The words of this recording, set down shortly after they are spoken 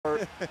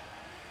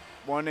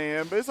1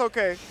 a.m., but it's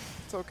okay.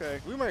 It's okay.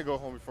 We might go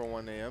home before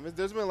 1 a.m.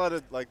 There's been a lot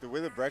of, like, the way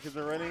the bracket's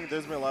been running,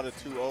 there's been a lot of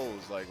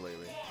 2-0s, like,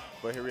 lately.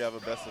 But here we have a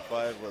best of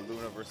 5 with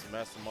Luna versus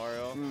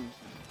Mastamario.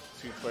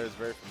 Two players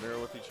very familiar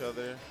with each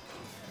other.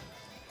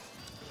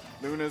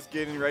 Luna's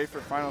getting ready for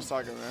Final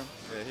Saga, man.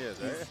 Yeah, he is,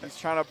 right? He's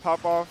trying to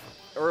pop off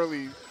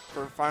early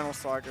for Final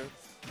Saga.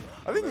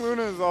 I think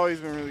Luna has always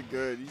been really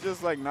good. He's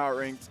just, like, not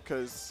ranked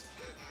because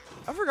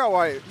I forgot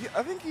why.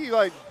 I think he,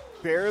 like,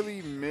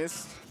 barely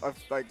missed,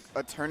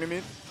 a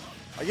tournament.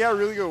 Like, he had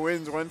really good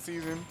wins one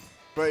season,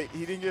 but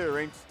he didn't get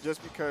ranked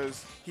just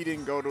because he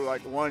didn't go to,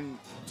 like, one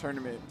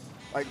tournament.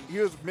 Like, he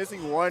was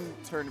missing one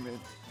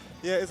tournament.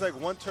 Yeah, it's like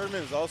one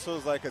tournament is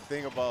also like a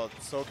thing about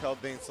SoCal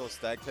being so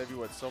stacked heavy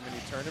with so many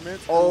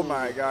tournaments. Oh,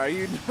 my God.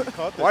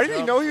 Why did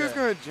he know he was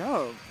going to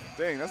jump?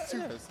 Dang, that's too.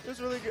 Yeah,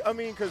 it's really good. I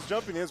mean, because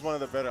jumping is one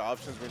of the better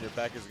options when your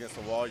back is against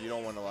the wall. You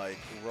don't want to, like,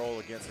 roll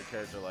against a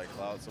character like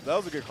Cloud. So that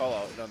was a good call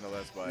out,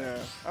 nonetheless. Yeah,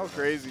 that was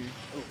crazy.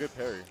 Ooh, good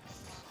parry.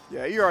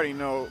 Yeah, you already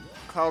know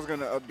Cloud's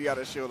going to be out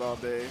of shield all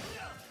day.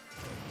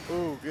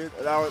 Ooh, good.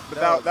 That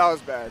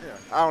was bad. Yeah.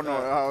 I don't know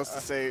how else to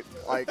say it.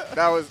 Like,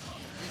 that was.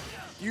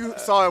 You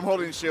saw him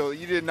holding shield.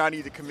 You did not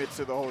need to commit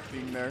to the whole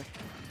thing there.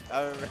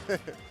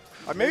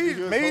 Maybe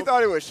he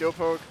thought it was shield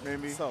poke,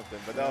 maybe. Something,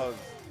 but that was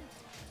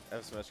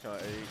F smash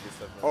count A.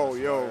 Oh,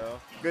 yo.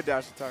 Good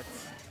dash attack.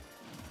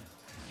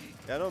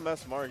 Yeah, I know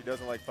Mastamario, he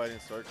doesn't like fighting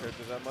sword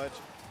characters that much.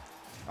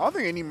 I don't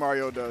think any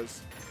Mario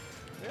does.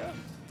 Yeah.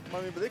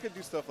 I mean, but they could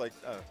do stuff like,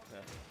 yeah.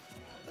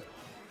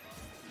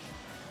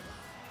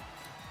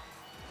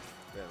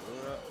 Yeah,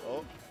 Luna,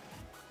 oh.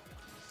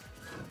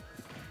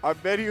 I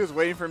bet he was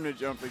waiting for him to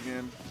jump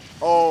again.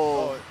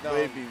 Oh, no,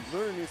 baby.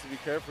 Luna needs to be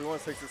careful. He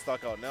wants to take his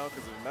stock out now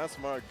because if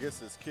Mastamario gets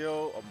his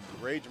kill,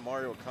 Rage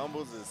Mario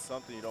combos is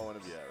something you don't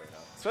want to be at right now.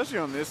 Especially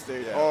on this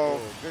stage. Yeah. Oh,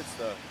 good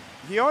stuff.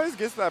 He always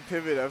gets that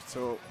pivot F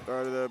tilt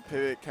or the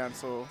pivot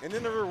cancel. And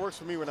it never works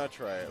for me when I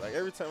try it. Like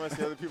every time I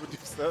see other people do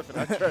stuff and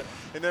I try it,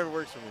 it never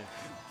works for me.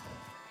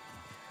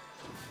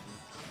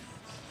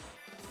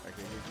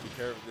 Okay, you need to be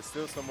careful. It's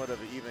still somewhat of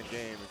an even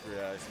game if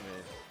you're asking me.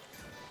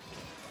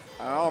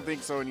 I don't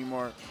think so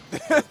anymore.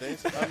 I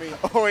mean,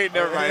 oh wait,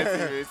 never mind.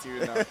 It's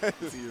even now.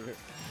 It's even.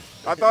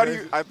 I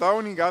thought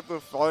when he got the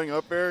falling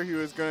up air, he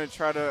was gonna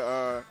try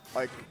to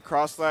like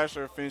cross slash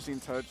or finishing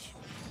touch,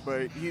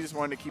 but he just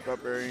wanted to keep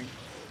up airing.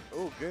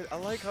 Oh, good. I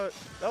like how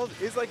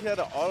it's like he had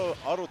an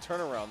auto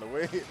turnaround. The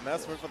way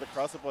Mass went for the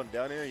cross up on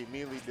down air, he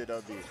immediately did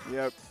up B.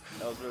 Yep.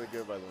 That was really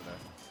good by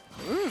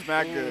Luna. Luna's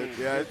not good.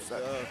 Yeah, it's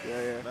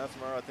yeah.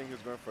 Mastamario, I think he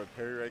was going for a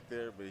parry right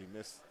there, but he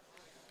missed.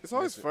 It's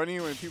always funny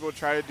when people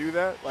try to do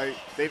that. Like,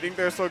 they think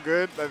they're so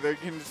good that they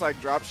can just, like,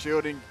 drop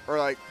shielding or,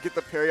 like, get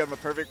the parry on the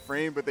perfect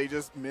frame, but they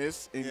just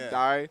miss and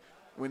die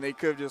when they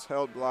could have just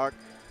held block,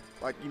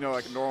 like, you know,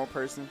 like a normal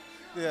person.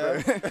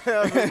 Yeah.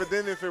 But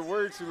then if it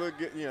works, you look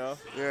good, you know.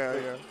 Yeah,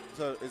 yeah.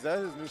 So is that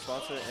his new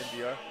sponsor,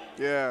 NVR?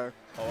 Yeah.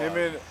 Oh,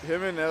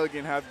 him and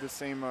Elegant have the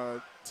same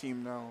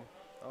team now.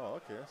 Oh,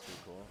 okay. That's pretty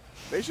cool.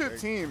 They should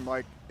team,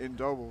 like, in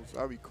doubles.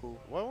 That would be cool.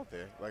 Why won't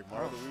they? Like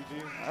Mario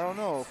Luigi? I don't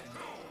know.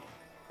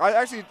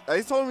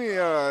 They told me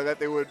that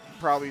they would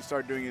probably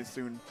start doing it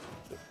soon.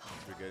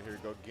 Pretty good. Here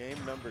we go.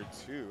 Game number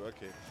 2.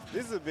 Okay.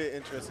 This is a bit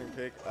interesting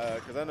pick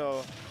because I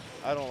know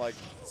I don't like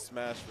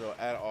Smashville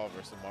at all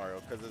versus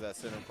Mario because of that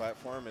center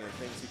platform and the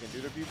things he can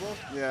do to people.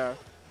 Yeah.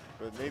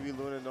 But maybe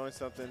Luna knowing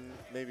something,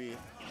 maybe.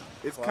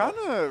 It's kind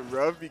of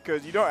rough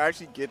because you don't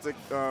actually get to,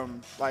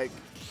 like,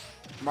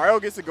 Mario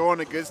gets to go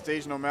on a good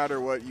stage no matter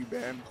what you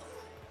ban.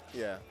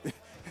 Yeah.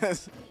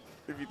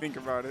 If you think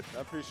about it.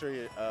 I'm pretty sure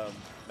he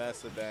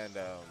massive banned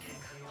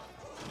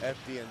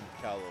FD and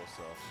Kalos,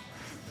 so.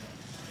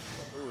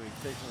 Ooh, he's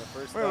taking the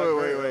first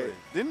Wait.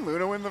 Didn't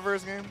Luna win the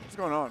first game? What's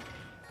going on?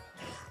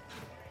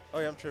 Oh,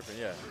 yeah, I'm tripping,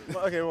 yeah.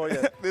 Okay, well,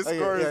 yeah. This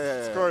score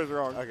is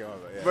wrong. Okay, well,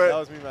 yeah. But that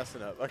was me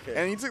messing up. Okay.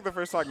 And he took the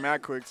first stock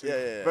mad quick, too.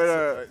 Yeah.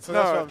 But, so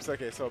that's what I'm saying.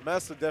 Okay, so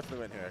Master definitely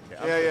went here.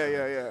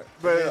 Okay, yeah.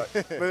 But,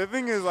 but the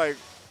thing is, like,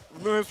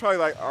 Luna's probably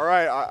like, all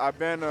right, I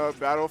banned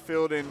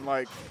Battlefield in,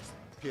 like,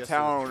 PS2.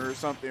 Town or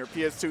something, or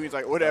PS2. He's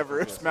like,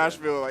 whatever,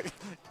 Smashville, like,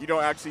 you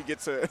don't actually get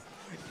to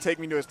take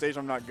me to a stage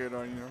I'm not good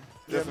on, you know?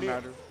 Doesn't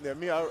matter.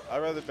 Yeah,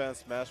 I'd rather ban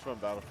Smashville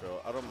and Battlefield.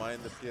 I don't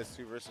mind the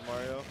PS2 versus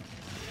Mario.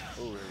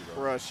 Ooh, here we go.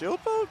 For a shield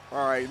poke?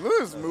 All right,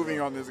 Luna's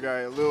moving on this guy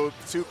a little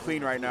too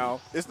clean right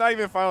now. It's not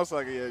even Final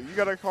Saga yet. You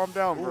got to calm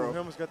down, bro. He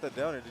almost got that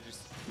down there. Did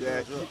you?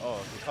 Yeah.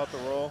 He caught the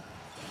roll.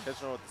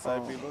 Catching on with the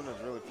side B. Luna's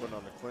really putting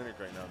on the clinic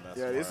right now,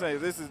 Mastamario. Yeah,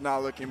 this is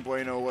not looking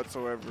bueno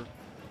whatsoever.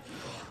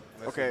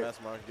 Okay.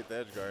 Mastamario can get the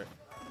edge guard.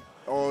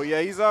 Oh,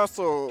 yeah, he's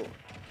also...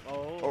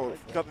 Oh,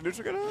 got the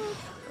neutral get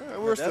up?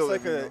 We're still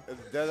like that's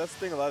the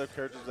thing a lot of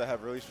characters that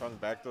have really strong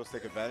back throws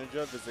take advantage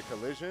of is the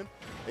collision.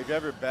 If you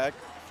have your back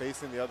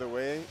facing the other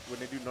way, when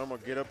they do normal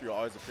get up, you'll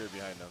always appear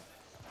behind them.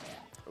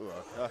 Ooh,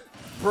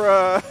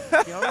 bruh.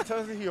 How many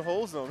times did he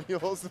holds them? He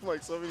holds them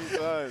like so many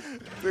times.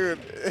 Dude,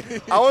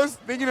 I was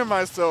thinking to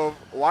myself,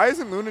 why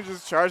isn't Luna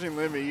just charging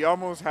limit? He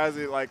almost has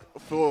it like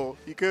full.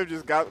 He could have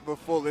just got the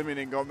full limit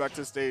and gone back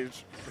to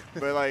stage.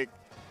 But like,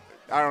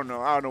 I don't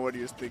know. I don't know what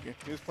he was thinking.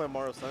 He was playing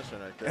Mario Sunshine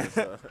right there.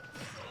 So.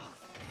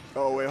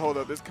 Oh, wait, hold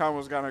up. This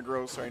combo's kind of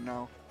gross right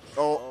now.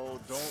 Oh. Oh,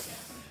 don't.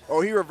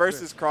 Oh, he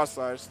reverses cross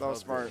slash. That was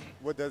smart.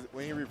 What does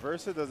when he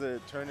reverses it? Does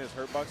it turn his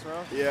hurt box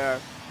around? Yeah,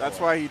 that's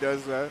why he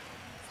does that.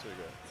 That's pretty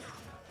good.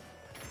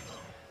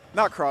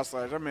 Not cross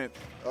slash. I meant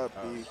up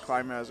the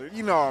climb hazard.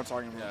 You know what I'm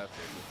talking about.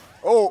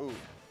 Yeah. Oh. Ooh.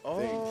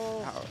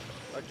 Oh.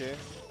 Okay.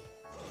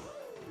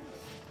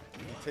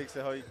 He takes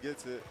it how he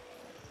gets it.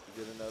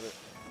 You get another.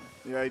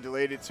 Yeah, he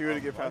delayed it too to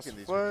get past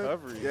these flood.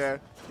 recoveries. Yeah,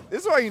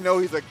 this is why you know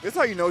he's like. This is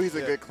how you know he's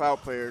a good cloud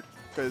player,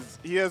 because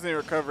he doesn't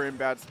recover in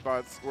bad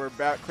spots. Where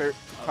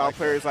cloud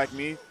players like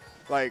me,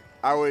 like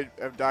I would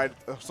have died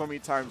so many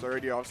times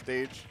already off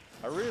stage.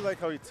 I really like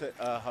how he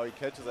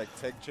catches like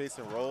tech chase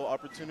and roll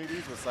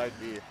opportunities with side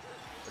B.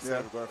 Instead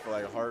of going for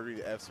like hard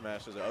read F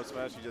smashes or up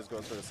smash, he just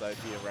goes for the side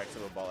B and racks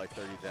up about like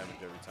 30 damage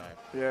every time.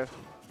 Yeah,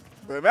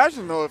 but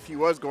imagine though if he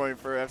was going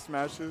for F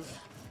smashes,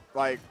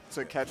 like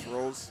to catch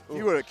rolls,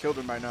 he would have killed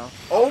him by now.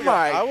 Oh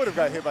my! I would have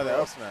got hit by that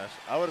up smash.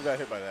 I would have got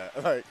hit by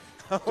that. Like,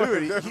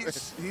 dude,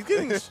 he's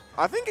getting.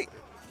 I think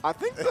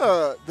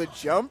the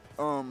jump.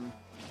 Yo,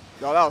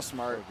 that was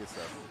smart.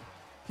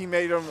 He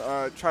made him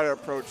try to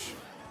approach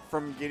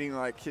from getting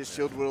like his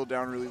shield whittled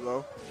down really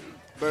low.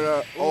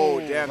 But oh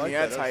damn, the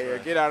anti-air!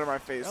 Get out of my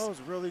face. That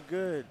was really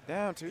good.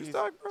 Damn, two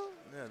stock, bro.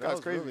 Yeah, that was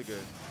crazy. Really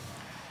good.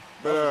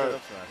 But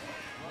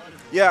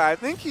yeah, I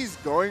think he's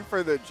going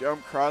for the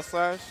jump cross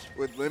slash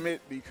with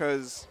limit,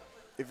 because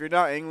if you're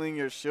not angling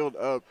your shield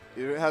up,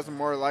 it has a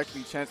more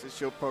likely chance of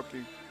shield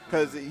poking,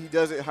 because he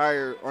does it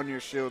higher on your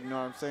shield. You know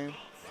what I'm saying?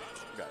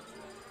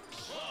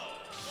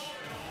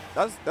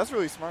 That's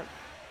really smart.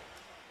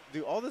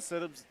 Do all the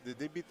setups? Did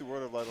they beat the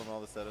World of Light on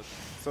all the setups?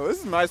 So this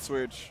is my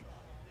Switch,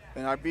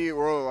 and I beat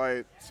World of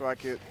Light so I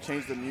could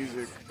change the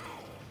music.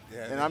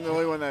 Yeah, and I'm the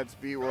only one that's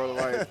beat World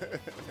of Light,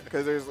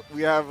 because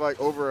we have like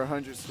over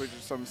 100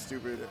 Switches, something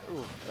stupid.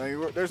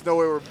 Like, there's no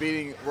way we're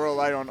beating World of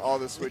Light on all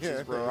the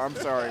Switches, bro. I'm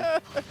sorry.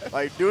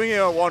 Like doing it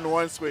on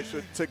 1-1 Switch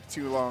took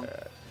too long.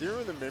 Do you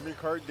remember the memory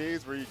card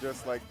days where you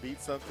just like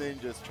beat something,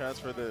 just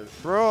transfer the?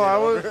 Bro, I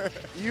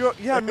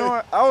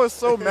was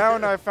so mad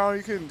when I found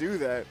you couldn't do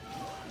that.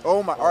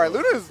 Oh my! All right,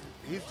 Luna's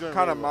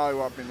kind of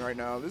mollywopping right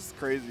now. This is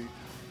crazy.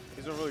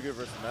 He's doing really good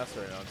versus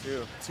Master right now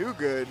too. Too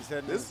good. He's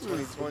heading this into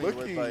 2020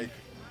 with like.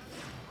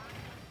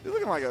 He's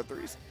looking like a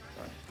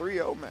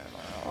 3-0 man.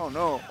 I don't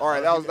know. All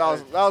right, that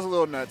was a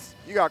little nuts.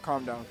 You gotta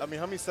calm down. I mean,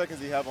 how many seconds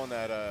do you have on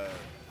that?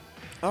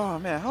 Oh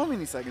man, how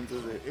many seconds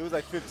is it? It was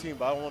like 15,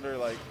 but I wonder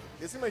like.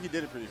 It seemed like he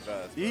did it pretty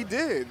fast. He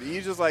did.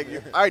 He's just like,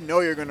 I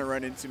know you're gonna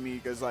run into me,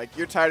 because like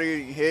you're tired of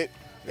getting hit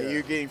and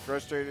you're getting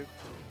frustrated.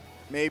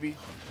 Maybe.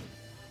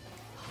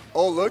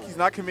 Oh look, he's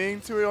not committing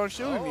to it on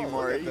shield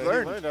anymore. He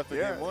learned after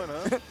game 1,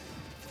 huh?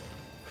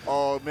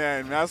 Oh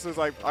man, Master's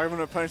like, I'm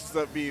gonna punch this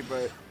up B,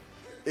 but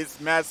it's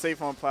mad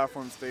safe on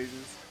platform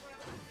stages.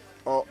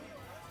 Oh,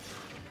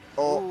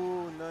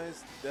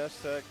 nice dash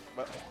tech.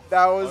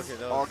 That was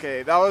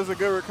okay. That was a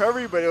good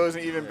recovery, but it was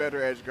an even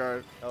better edge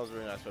guard. That was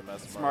really nice by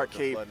Mastamario. Smart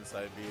cape.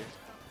 Inside B.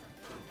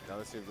 Now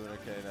let's see if Luna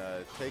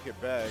can take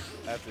it back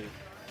after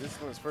this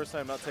is Luna's first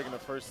time not taking the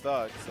first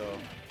stock. So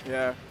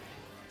yeah.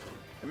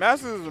 And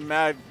Masters is a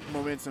mad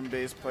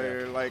momentum-based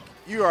player. Yeah. Like,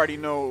 you already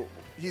know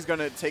he's going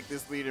to take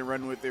this lead and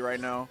run with it right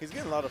now. He's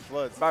getting a lot of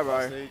floods.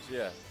 Bye-bye.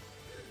 Yeah.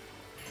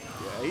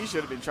 Yeah, he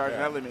should have been charging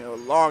that limit a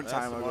long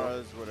time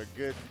ago. With a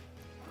good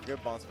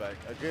bounce back.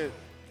 A good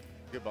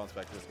bounce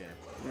back this game.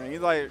 Yeah,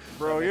 he's like,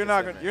 bro, you're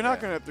not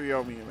gonna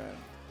 3-0 me, man.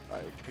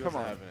 Like, come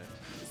on.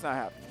 It's not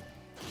happening.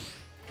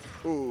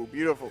 Ooh,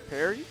 beautiful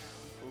parry.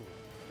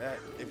 That,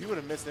 if he would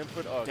have missed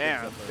input,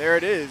 damn, there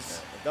it is.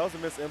 Yeah, if that was a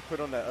missed input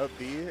on that up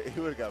B, he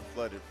would have got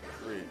flooded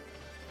for free.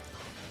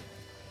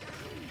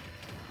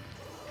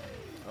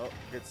 Oh,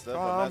 good stuff.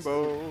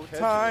 Combo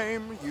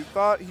time. You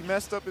thought he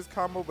messed up his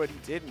combo, but he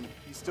didn't.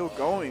 He's still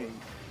going.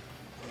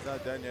 He's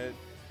not done yet.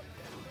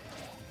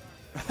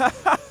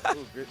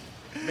 Ooh, good.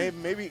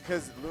 Maybe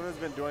because Luna's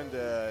been doing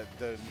the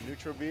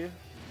neutral B.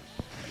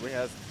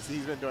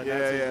 He's been doing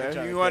that.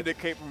 Yeah. He wanted to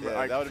cape him.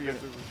 Like,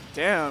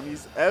 damn,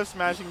 he's F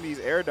smashing these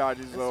air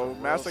dodges though.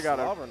 Master got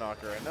a slobber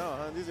knocker right now,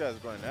 huh? These guys are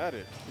going at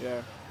it. Yeah.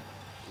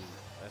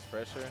 Ooh, nice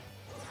pressure.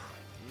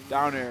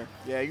 Down air.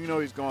 Yeah, you know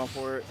he's going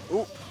for it.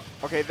 Ooh.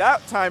 Okay,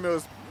 that time it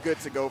was good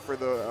to go for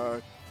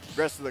the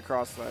rest of the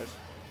cross slash.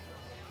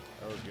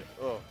 That was good.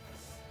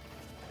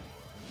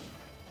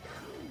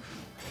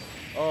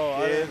 Oh,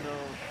 I didn't know.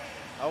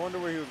 I wonder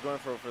where he was going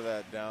for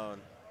that down.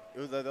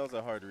 That was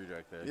a hard read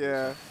right there.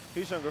 Yeah.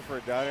 He's trying to go for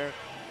a down air.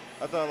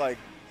 I thought like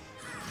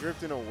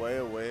drifting away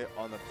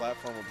on the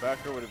platform with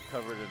back air would have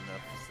covered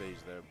enough stage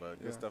there,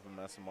 but good stuff in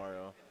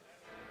Mastamario.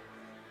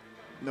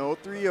 No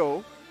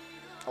 3-0.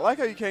 I like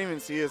how you can't even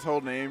see his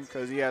whole name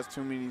because he has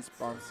too many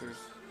sponsors.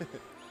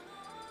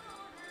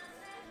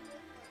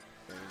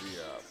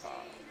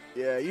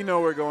 Yeah, you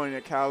know we're going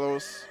to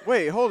Kalos.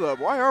 Wait, hold up.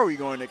 Why are we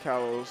going to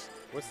Kalos?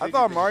 I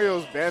thought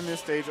Mario's banned this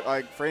stage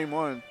like frame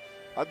 1.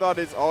 I thought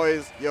it's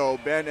always, yo,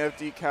 ban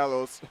FD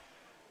Kalos.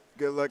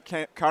 Good luck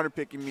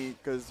counterpicking me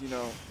because, you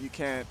know, you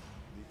can't.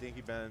 Do you think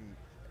he banned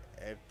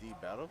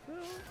FD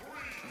Battlefield?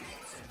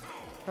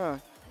 Huh.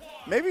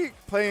 Maybe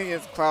playing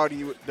against Cloud,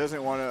 he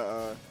doesn't want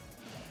to.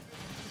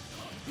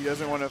 He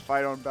doesn't want to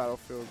fight on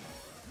Battlefield.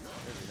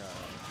 Maybe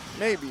not.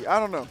 Maybe, I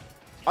don't know.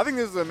 I think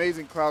this is an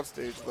amazing Cloud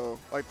stage though.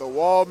 Like the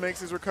wall makes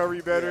his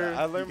recovery better.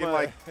 Yeah, I learned he can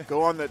like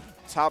go on the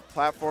top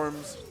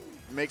platforms,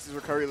 makes his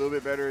recovery a little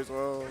bit better as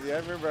well. Yeah, I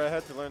remember I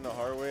had to learn the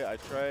hard way. I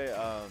tried,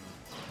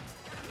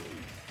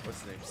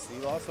 what's his name,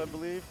 C-Loss, I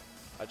believe.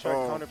 I tried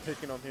counter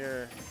picking him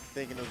here,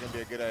 thinking it was gonna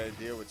be a good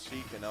idea with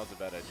Sheik, and that was a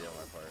bad idea on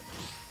my part.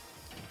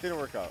 Didn't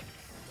work out.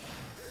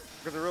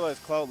 Because I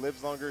realized Cloud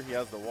lives longer, he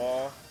has the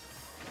wall,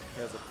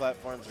 he has the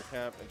platforms, the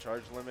camp, and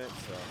charge limit,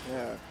 so.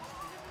 Yeah.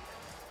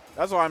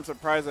 That's why I'm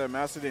surprised that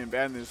Master didn't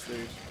ban this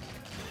stage.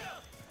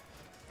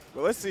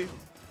 But let's see.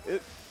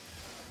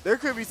 There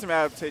could be some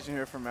adaptation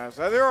here from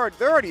Master. There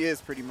already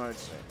is pretty much.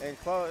 And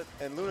Cloud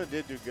and Luna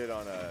did do good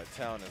on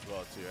Town as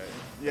well too, right?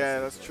 Yeah,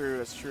 that's true.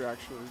 That's true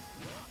actually.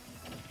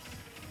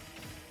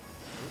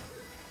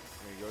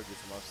 There you go,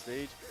 gets him off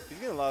stage. He's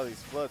getting a lot of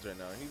these floods right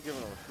now. He's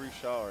giving him a free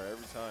shower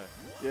every time.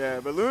 Yeah,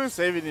 but Luna's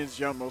saving his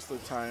jump most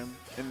of the time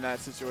in that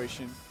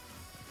situation.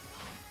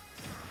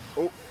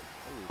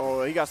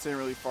 Oh, he got sent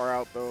really far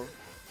out though.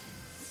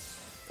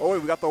 Oh,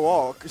 wait, we got the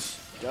wall.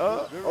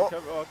 Yeah.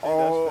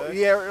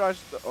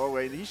 Oh,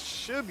 wait, he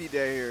should be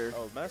dead here.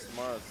 Oh,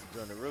 Mastamario's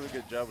doing a really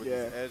good job with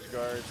his edge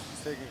guards.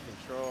 He's taking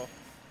control.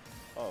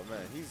 Oh man,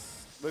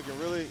 he's looking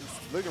really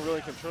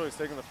in control. He's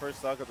taking the first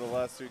stock of the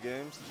last 2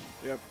 games.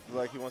 Yep.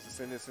 Like he wants to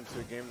send this into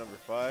game number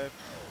 5.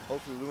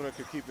 Hopefully Luna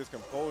could keep his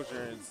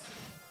composure and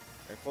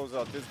close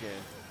out this game.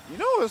 You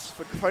know what's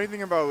the funny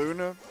thing about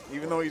Luna?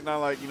 Even though he's not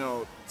like, you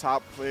know,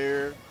 top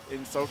player in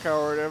SoCal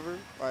or whatever,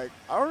 like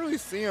I don't really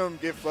see him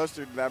get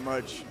flustered that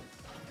much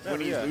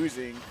when he's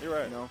losing. You're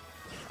right. You know,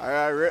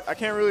 I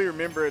can't really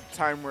remember a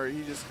time where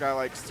he just got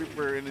like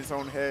super in his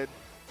own head,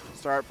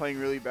 started playing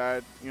really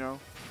bad. You know.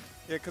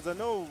 Yeah, because I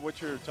know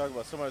what you're talking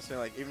about. Somebody was saying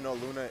like even though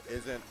Luna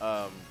isn't,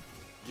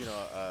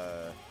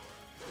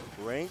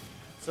 ranked,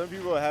 some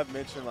people have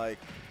mentioned like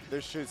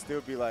there should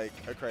still be like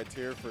a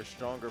criteria for a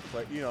stronger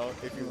player. You know,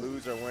 if you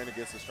lose or win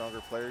against a stronger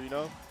player, you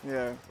know.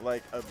 Yeah.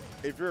 Like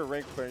if you're a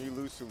ranked player and you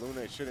lose to Luna,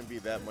 it shouldn't be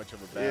that much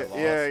of a bad loss.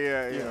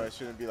 Yeah. You know, it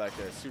shouldn't be like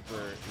a super. You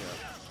know.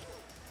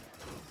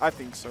 I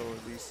think so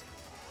at least.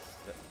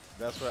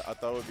 That's what I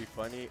thought would be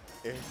funny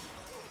if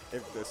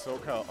the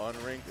SoCal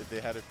unranked, if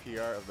they had a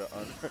PR of the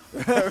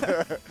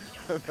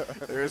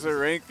There's a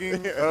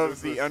ranking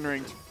of the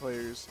unranked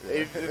players.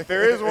 If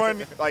there is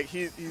one, like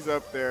he's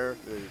up there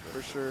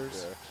for sure.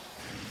 Yeah,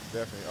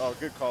 definitely. Oh,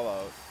 good call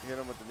out. He hit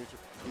him with the neutral.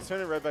 He's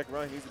turning right back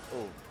around.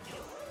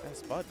 That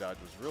spot dodge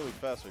was really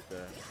fast right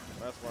there.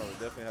 Mastamario would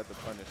definitely have to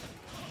punish.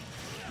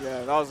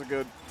 Yeah, that was a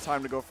good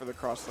time to go for the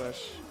cross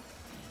slash.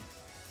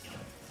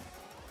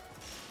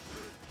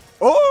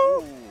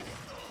 Oh! Ooh.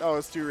 That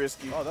was too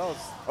risky. Oh, that was.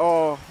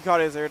 Oh, he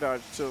got his air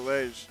dodge to the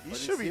ledge. He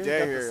should be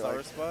dead here. The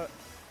sour spot?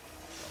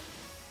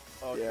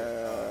 Oh,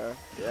 yeah.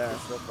 Good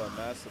stuff by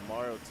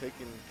Mastamario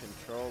taking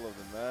control of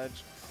the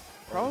match.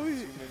 Probably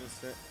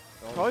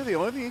the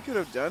only thing he could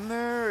have done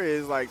there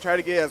is like try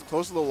to get as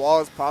close to the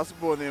wall as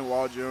possible and then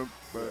wall jump,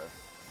 but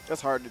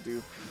that's hard to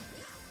do.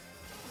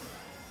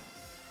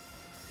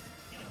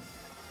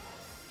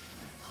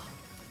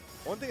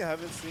 One thing I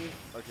haven't seen,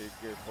 okay,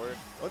 good for it.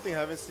 One thing I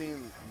haven't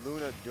seen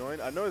Luna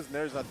doing, I know his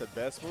Nair's not the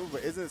best move,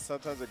 but isn't it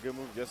sometimes a good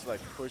move just to like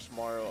push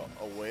Mario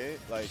away,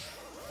 like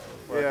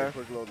for like a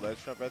quick little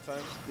ledge trap at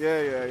times?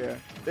 Yeah.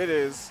 It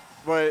is,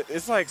 but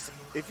it's like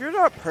if you're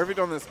not perfect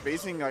on the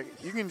spacing, like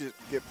you can just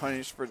get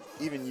punished for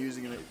even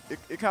using it.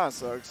 It kind of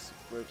sucks,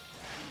 but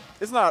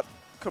it's not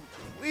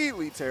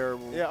completely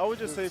terrible. Yeah, I would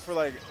just say for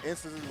like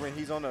instances when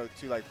he's on to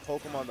like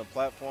poke him on the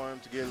platform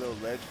to get a little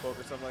ledge poke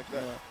or something like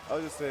that. Yeah. I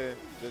would just say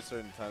there's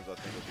certain times I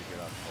think it would be good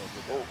on.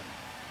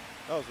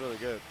 That was really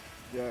good.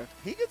 Yeah.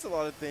 He gets a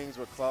lot of things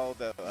with Cloud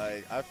that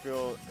like I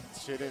feel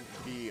shouldn't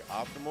be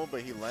optimal,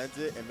 but he lands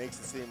it and makes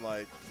it seem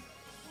like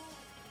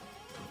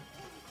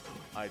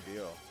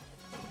ideal.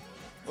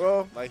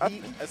 Well, like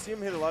I see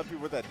him hit a lot of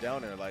people with that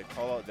down air, like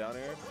call out down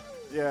air.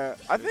 Yeah,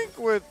 I think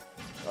with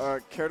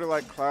character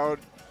like Cloud,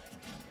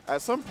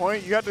 at some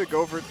point you have to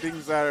go for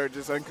things that are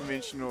just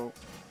unconventional.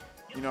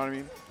 You know what I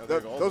mean?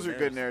 Those are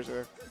good nairs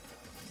there.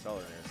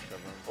 Solid nairs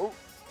covering. Oh.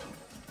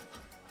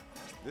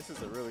 This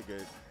is a really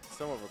good,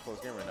 somewhat of a close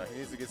game right now. He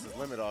needs to get his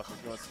limit off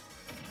if he wants.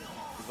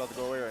 He's about to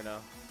go away right now.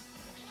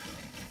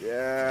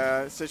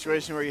 Yeah,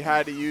 situation where he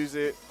had to use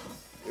it,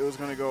 it was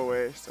going to go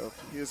away. So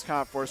he was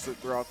kind of forced to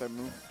throw out that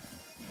move.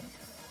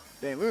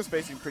 Dang, Luna's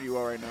spacing pretty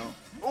well right now.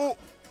 Oh,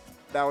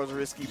 that was a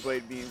risky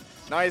blade beam.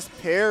 Nice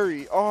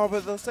parry. Oh,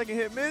 but the second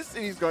hit missed,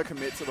 and he's going to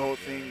commit to the whole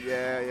thing.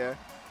 Yeah.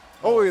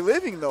 Oh, we're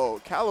living, though.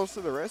 Kalos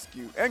to the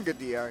rescue. And good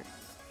DI. You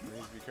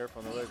need to be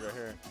careful on the ledge right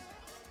here.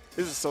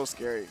 This is so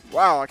scary.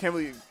 Wow, I can't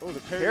believe the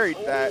parried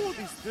that.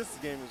 This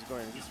game is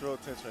going. It's real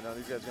tense right now.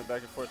 These guys going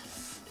back and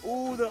forth.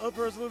 Oh, the up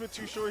air's a little bit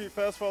too short. He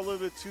fast fall a little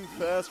bit too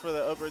fast for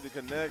that up air to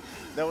connect.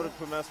 That would have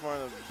put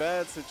Mastamario in a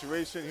bad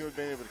situation. He would have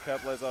been able to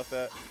capitalize off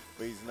that,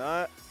 but he's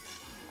not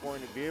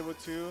going to be able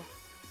to.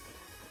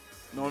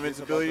 No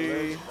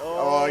invincibility.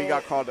 Oh, he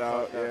got called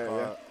out.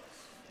 Yeah.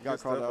 Got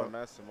called out.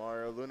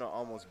 Mastamario. Luna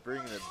almost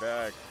bringing it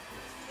back.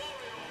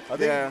 I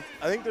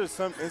think there's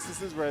some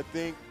instances where I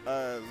think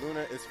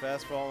Luna is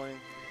fast falling.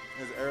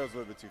 His arrow's a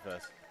little bit too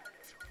fast.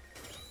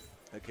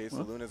 Okay,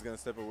 so Luna's gonna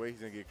step away.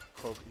 He's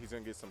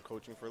gonna get some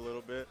coaching for a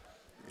little bit.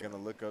 He's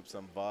gonna look up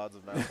some VODs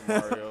of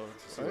Mastamario.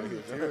 What are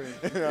you doing?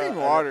 Getting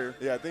water.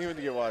 Yeah, I think he went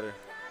to get water.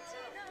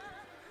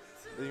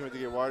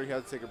 He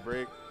had to take a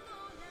break.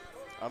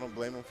 I don't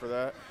blame him for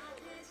that.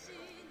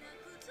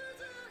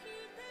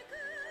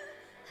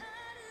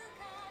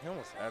 He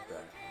almost had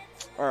that.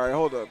 All right,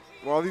 hold up.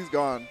 While he's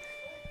gone.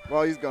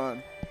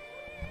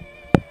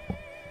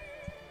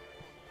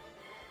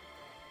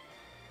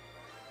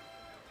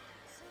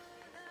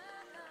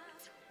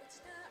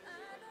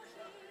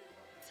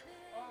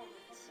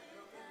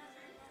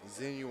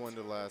 Zen, you won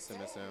the last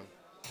MSM.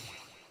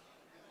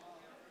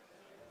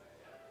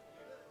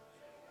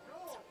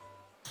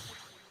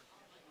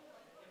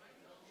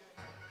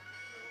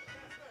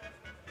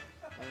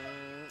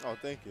 Oh,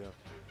 thank you.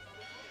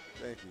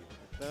 Thank you.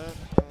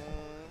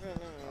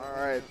 All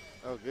right.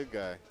 Oh, good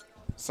guy.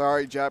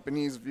 Sorry,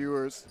 Japanese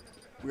viewers.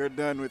 We're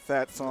done with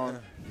that song.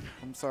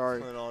 I'm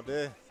sorry. Playing all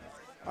day.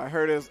 I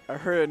heard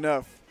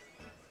enough.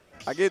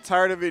 I get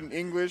tired of it in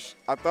English.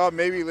 I thought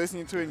maybe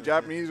listening to it in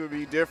Japanese would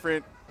be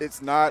different.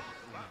 It's not.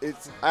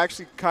 It's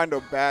actually kind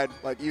of bad,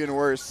 like even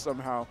worse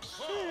somehow.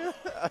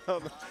 I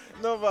don't know.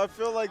 No, but I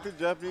feel like the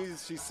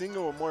Japanese, she's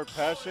singing with more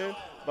passion,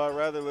 but I'd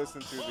rather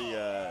listen to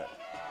the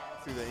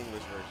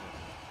English version.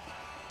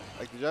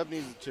 Like the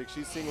Japanese chick,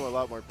 she's singing with a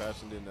lot more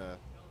passion than.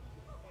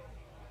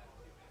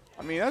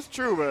 I mean, that's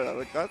true, but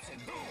like that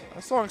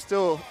song's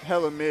still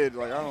hella mid.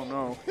 Like I don't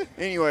know.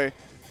 Anyway,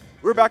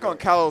 we're back on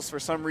Kalos for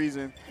some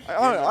reason. I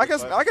don't know.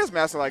 I guess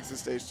Master likes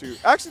this stage too.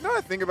 Actually, now that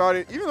I think about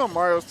it, even though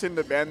Mario's tend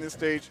to ban this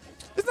stage,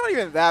 it's not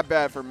even that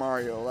bad for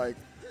Mario. Like,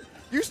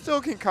 you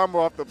still can combo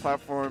off the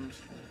platforms.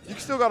 You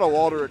still got a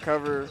wall to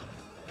recover.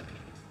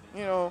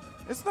 You know,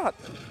 it's not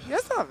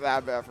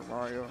that bad for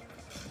Mario.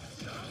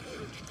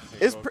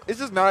 It's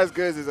just not as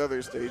good as his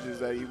other stages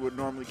that he would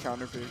normally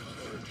counterpick.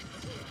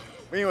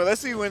 But anyway,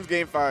 let's see who wins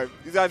Game 5.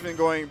 These guys have been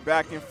going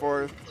back and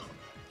forth.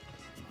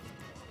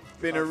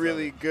 Been a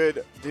really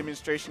good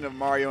demonstration of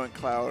Mario and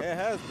Cloud. It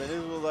has been.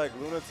 It was like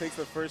Luna takes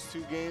the first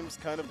 2 games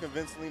kind of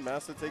convincingly.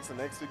 Master takes the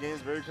next 2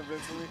 games very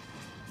convincingly.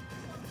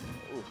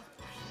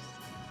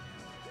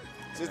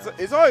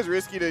 It's always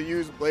risky to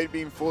use Blade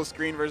Beam full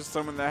screen versus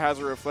someone that has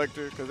a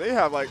reflector because they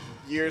have like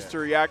years to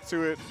react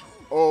to it.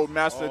 Oh,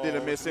 Master did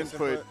a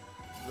misinput.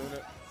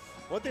 Luna.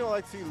 One thing I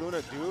like to see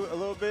Luna do a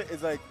little bit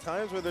is like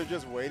times where they're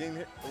just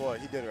waiting. Well,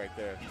 he did right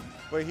there.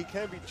 But he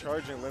can be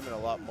charging limit a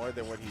lot more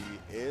than what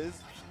he is.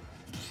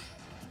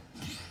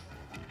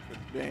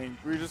 Dang,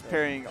 we were just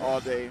parrying all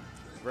day.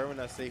 Right when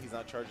I say he's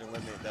not charging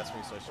limit, that's when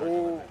he starts charging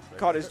limit. Right?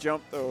 Caught his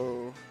jump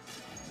though.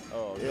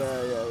 Oh,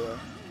 yeah.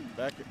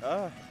 Back,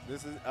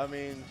 this is, I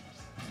mean,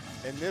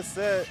 in this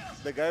set,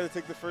 the guy to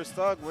take the first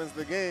stock wins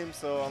the game.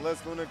 So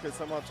unless Luna could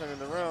somehow turn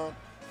it around,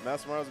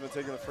 Mastamario's been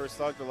taking the first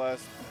stock the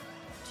last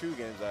 2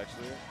 games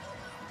actually.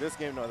 This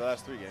game, no, the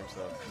last 3 games.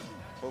 So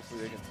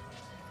hopefully they can.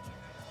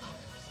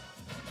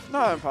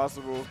 Not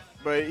impossible,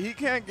 but he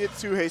can't get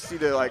too hasty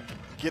to like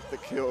get the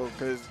kill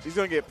because he's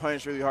gonna get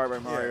punished really hard by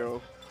Mario.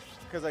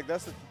 Because like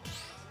that's the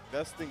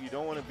thing, you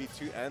don't want to be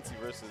too antsy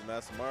versus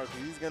Mastamario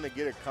because he's gonna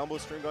get a combo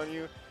string on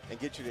you and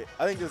get you to.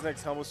 I think this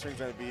next combo string is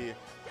gonna be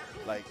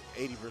like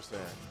 80%.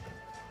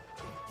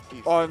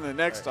 On the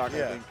next stock,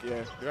 I think,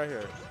 Right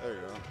here. There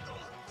you go.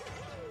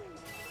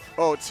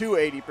 Oh, to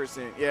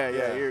 80%.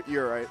 Yeah,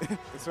 you're right.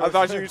 I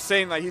thought you were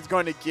saying like he's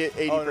going to get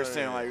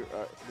 80%. Like,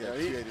 yeah,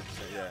 80%.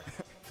 Yeah.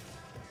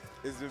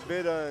 It's a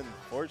bit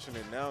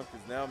unfortunate now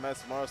because now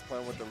Mastamario's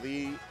playing with the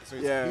lead, so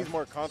he's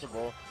more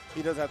comfortable.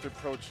 He doesn't have to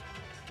approach.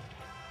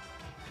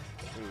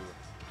 Ooh.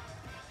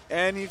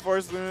 And he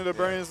forced Luna to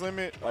burn his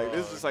limit. Like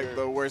this is just like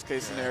the worst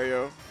case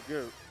scenario.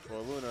 Good for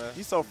Luna.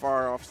 He's so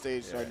far off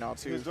stage right now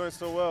too. He's doing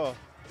so well.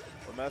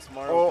 But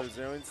Mastamario with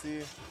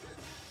resiliency.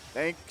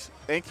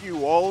 Thank you,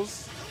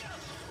 Walls.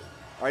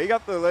 All right, you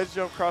got the ledge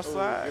jump cross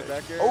slide.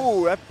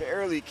 Oh, that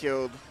barely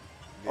killed.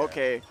 Yeah.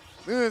 Okay,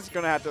 Luna's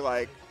gonna have to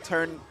like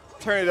turn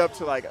it up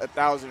to like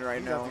 1,000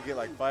 right now. He's have to get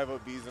like 5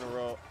 OBs in a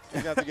row.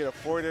 He's gonna have to get a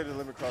 4-there to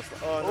limit cross.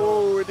 Oh no!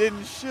 Oh, it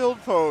didn't shield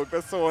poke.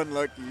 That's so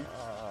unlucky.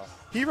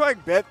 He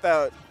like bet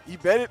that. He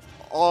bet it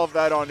all of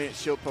that on it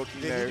shield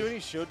poking there. Did he do any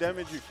shield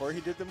damage before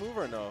he did the move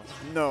or no?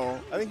 No.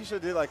 I think he should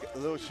have did like a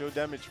little shield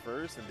damage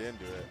first and then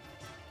do it.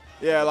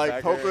 Yeah,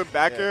 like poke with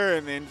back air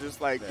and then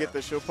just like get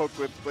the shield poke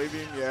with Blade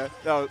Beam. Yeah,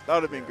 that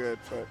would have been good.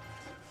 But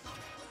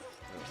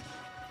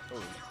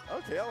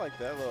okay, I like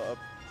that little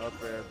up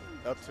air,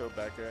 up tilt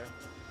back air.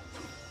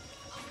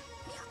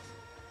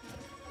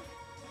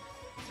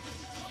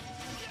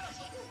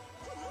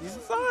 He's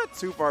not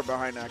too far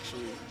behind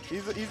actually.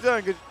 He's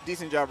done a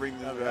decent job bringing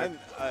this back.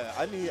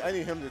 I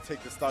need him to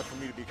take the stock for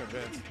me to be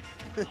convinced.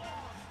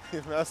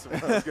 That's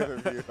what I'm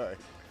gonna be like.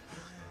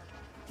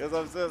 Because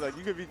I'm saying, like,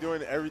 you could be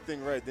doing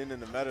everything right, then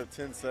in a matter of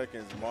 10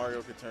 seconds,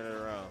 Mario could turn it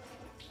around.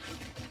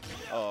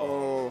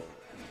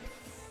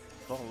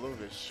 fell a little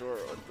bit short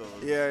with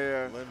those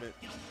Yeah. limit.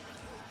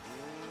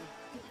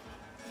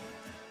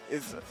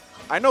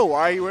 I know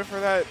why he went for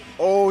that.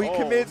 Oh, he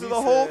committed to he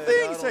the whole said,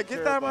 thing. "I He said, don't get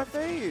care that in my about-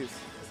 face.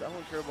 I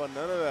don't care about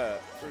none of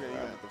that. We're going to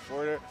get the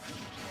forward.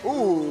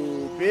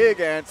 Ooh, big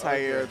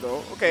anti-air, Okay.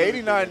 though. Okay, Really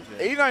 89. big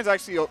anti-air. 89 is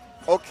actually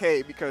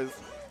okay because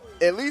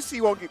at least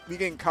he won't be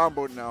getting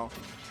comboed now.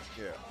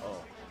 Yeah. Oh.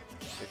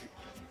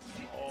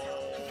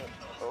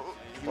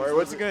 All right,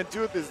 what's he going to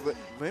do with his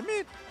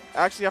limit?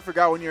 Actually, I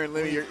forgot when you're in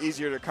limit, you're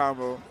easier to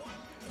combo.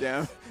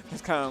 Damn,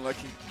 that's kind of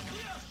unlucky.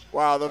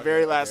 Wow, the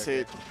very last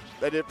hit.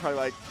 That did probably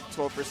like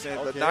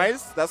 12%, but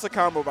nice. That's a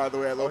combo, by the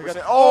way, at low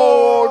percent.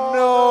 Oh,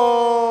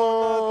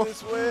 no. Not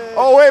this way.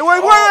 Oh, wait.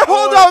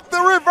 Hold out the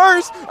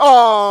reverse.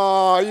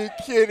 Oh, are you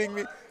kidding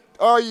me?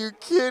 Are you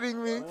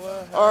kidding me?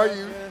 Are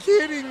you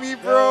kidding me,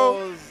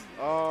 bro?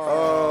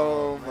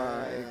 Oh,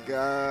 my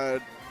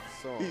God.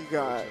 So he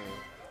got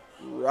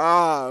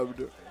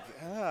robbed.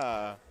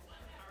 Yeah.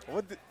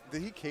 What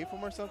did he cape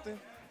him or something?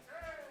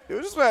 It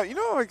was just like, you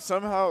know, like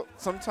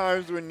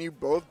sometimes when you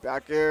both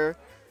back air,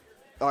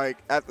 like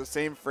at the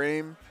same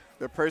frame,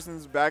 the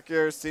person's back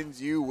air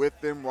sends you with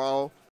them while